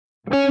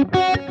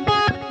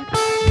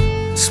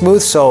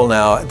Smooth Soul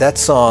Now, that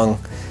song,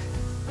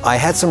 I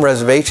had some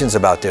reservations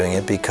about doing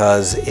it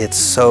because it's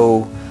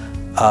so,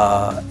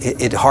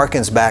 it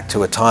harkens back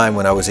to a time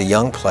when I was a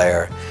young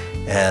player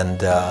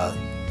and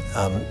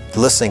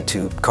listening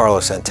to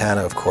Carlos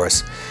Santana, of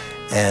course.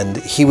 And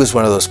he was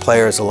one of those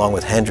players, along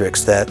with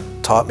Hendrix, that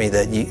taught me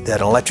that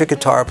that an electric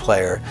guitar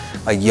player,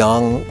 a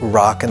young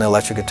rock and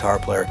electric guitar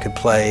player, could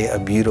play a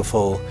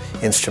beautiful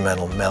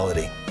instrumental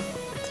melody.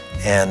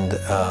 And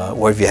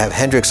where if you have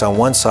Hendrix on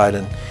one side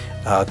and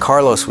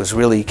Carlos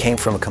came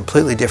from a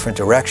completely different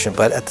direction,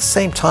 but at the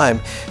same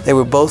time, they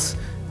were both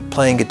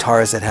playing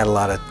guitars that had a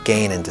lot of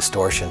gain and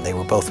distortion. They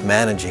were both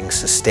managing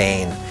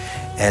sustain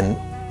and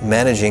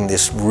managing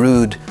this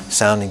rude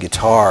sounding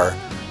guitar,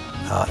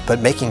 but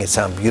making it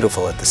sound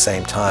beautiful at the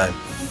same time.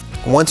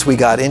 Once we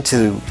got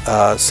into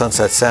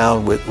Sunset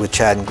Sound with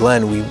Chad and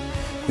Glenn,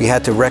 we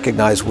had to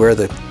recognize where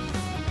the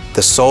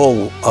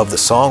soul of the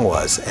song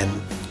was,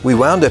 and we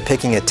wound up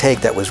picking a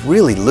take that was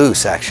really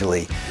loose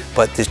actually,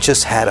 but it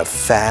just had a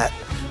fat,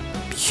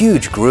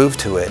 huge groove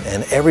to it,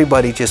 and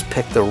everybody just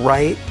picked the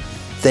right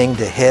thing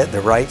to hit, the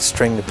right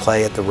string to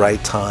play at the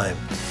right time.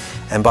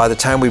 And by the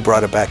time we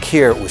brought it back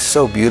here, it was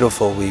so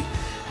beautiful.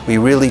 We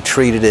really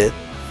treated it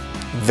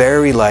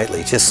very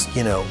lightly, just,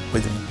 you know,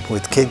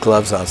 with kid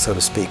gloves on, so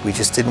to speak. We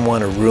just didn't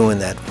want to ruin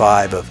that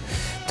vibe of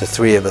the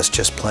three of us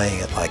just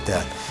playing it like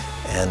that.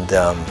 And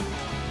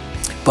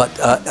but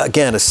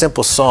again, a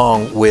simple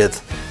song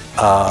with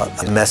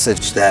a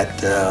message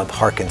that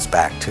harkens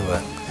back to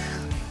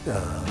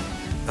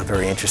a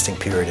very interesting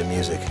period in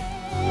music.